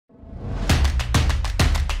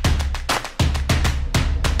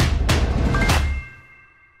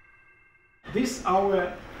These are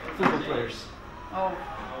our football players. Oh,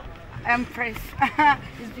 Empress.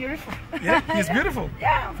 He's beautiful. Yeah, he's beautiful.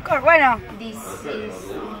 Yeah, of course. Why not? This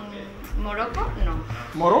is Morocco? No.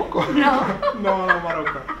 Morocco? No. No,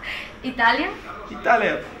 Morocco. Italian?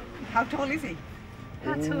 Italian. How tall is he?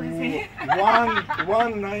 How tall is he?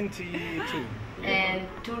 192. And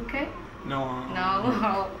Turkey? No.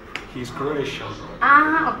 No. He's Croatian.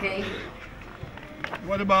 Ah, okay.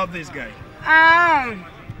 What about this guy?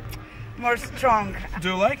 More strong. Do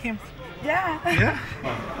you like him? Yeah. Yeah.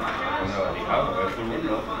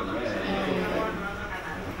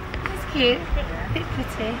 He's cute. A bit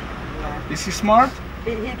pretty. Is he smart?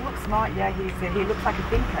 He looks smart. Yeah, he looks like a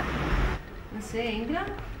thinker. No sé,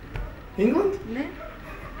 England? England?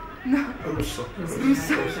 No. Russo.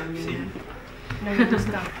 Russo. Sí. No me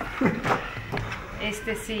gusta.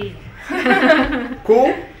 Este sí.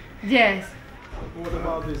 Cool? Yes. What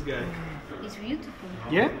about this guy? He's beautiful.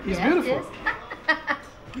 Yeah, he's Yes, beautiful.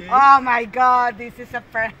 yes. Oh my God, this is a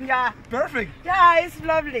friend. Yeah. Perfect. Yeah, it's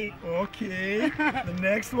lovely. Okay. The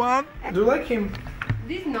next one. Do you like him?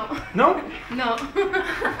 This no. No? No.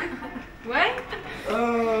 Why?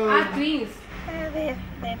 Twins. They're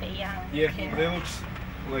young. Yeah, they look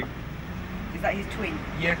like. Is that his twin?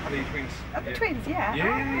 Yeah, they twins. Oh, the twins, yeah.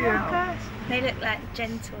 Yeah. Gosh. They look like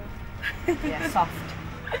gentle. Yeah, soft.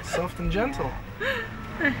 Soft and gentle.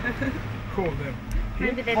 Cool then.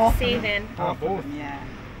 Maybe they're Both. deceiving. Both. Yeah.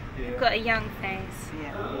 They've got a young face.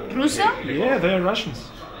 Yeah. Russo? Yeah, they're Russians.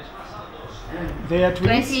 They are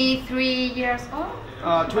twins. 23 years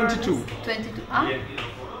old? 22. 22. Ah? Yeah.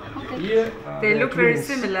 Okay. Yeah. They look very twins.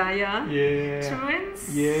 similar, yeah? Yeah.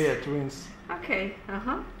 Twins? Yeah, twins. Okay,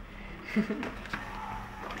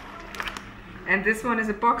 And this one is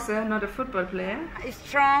a boxer, not a football player. It's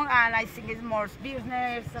strong, and I think it's more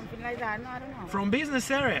business, something like that. No, I don't know. From business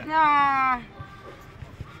area. No.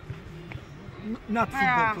 Not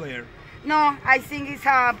football player. No, I think it's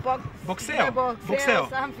a Boxeo. Boxeo.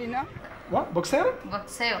 Something, no? What? Boxeo?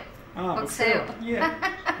 Boxeo. Ah, Boxeo.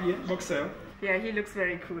 Yeah. Yeah, boxeo. Yeah, he looks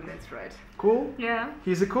very cool, that's right. Cool? Yeah.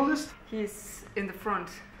 He's the coolest? He's in the front,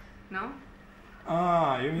 no?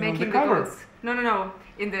 Ah, you mean Making on the cover? goals. No, on the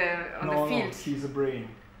field. No, he's a brain.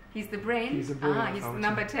 He's the brain? He's the brain. Ah, he's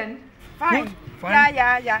number 10. Fine. Good, fine.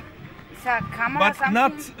 Yeah. It's a camera But something.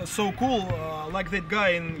 not so cool like that guy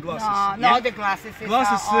in glasses. No, yeah? the glasses.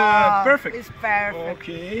 Glasses, perfect. It's perfect.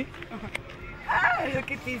 Okay.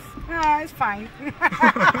 Look at this. It's fine.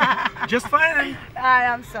 Just fine. I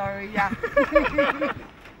am sorry, yeah.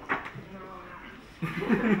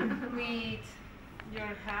 With your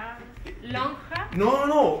hair, long hair? No.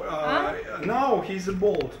 Now he's a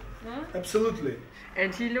bald. Huh? Absolutely.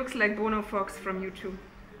 And he looks like Bono Fox from U2.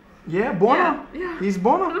 Yeah, Bono? Yeah. He's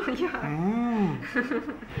Bono? Yeah.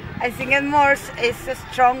 I think it's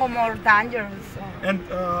strong or more dangerous. So. And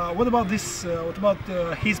what about this? What about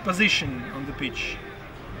his position on the pitch?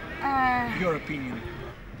 Your opinion?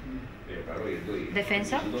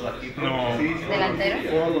 Defensa? No. Delantero?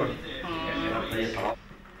 Forward.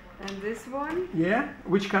 And this one? Yeah?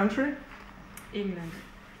 Which country? England.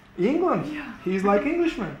 England? Yeah. He's like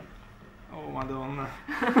Englishman. Oh, Madonna.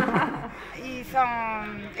 He's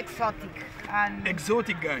exotic and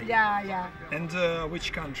Exotic guy. yeah. And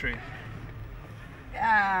which country?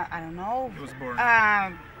 I don't know. He was born.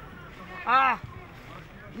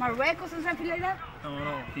 Marruecos or something like that.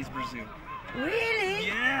 No, he's Brazil. Really?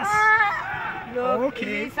 Yes. Look,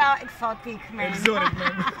 Okay. he's an exotic man. Exotic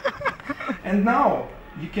man. And now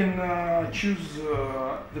you can choose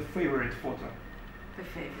the favorite photo. The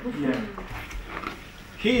favorite. Yeah.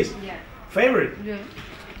 His Yeah. favorite. Yeah.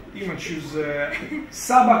 You can choose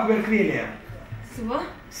Saba Kverkvelia. What?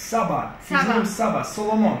 Saba. His Saba. name is Saba.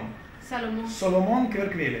 Solomon. Salomon. Solomon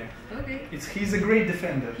Kverkvelia. Okay. He's a great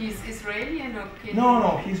defender. He's Israeli and okay.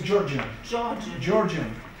 No, he's Georgian.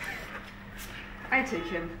 Georgian. I take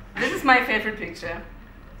him. This is my favorite picture.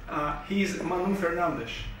 He's Manu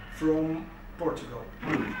Fernandes from Portugal.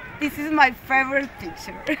 This is my favorite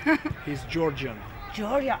picture. He's Georgian.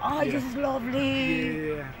 Georgia. Oh, Yeah. this is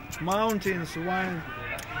lovely. Yeah. Mountains, wine.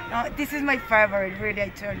 No, this is my favorite, really, I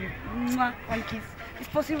tell you. Mwah, one kiss. Is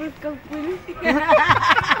possible to go with me?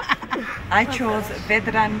 I chose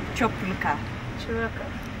Vedran Chopluka.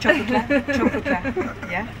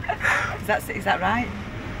 Chopluka. Yeah. Is that right?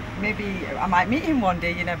 Maybe I might meet him one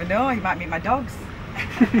day. You never know. He might meet my dogs.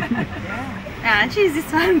 I choose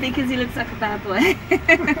this one because he looks like a bad boy.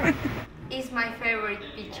 It's my favorite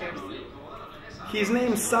picture. His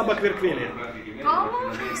name is Saba Kverkvelia.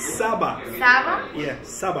 Como? Saba. Saba? Yeah,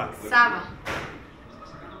 Saba. Saba.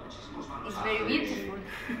 It's very beautiful.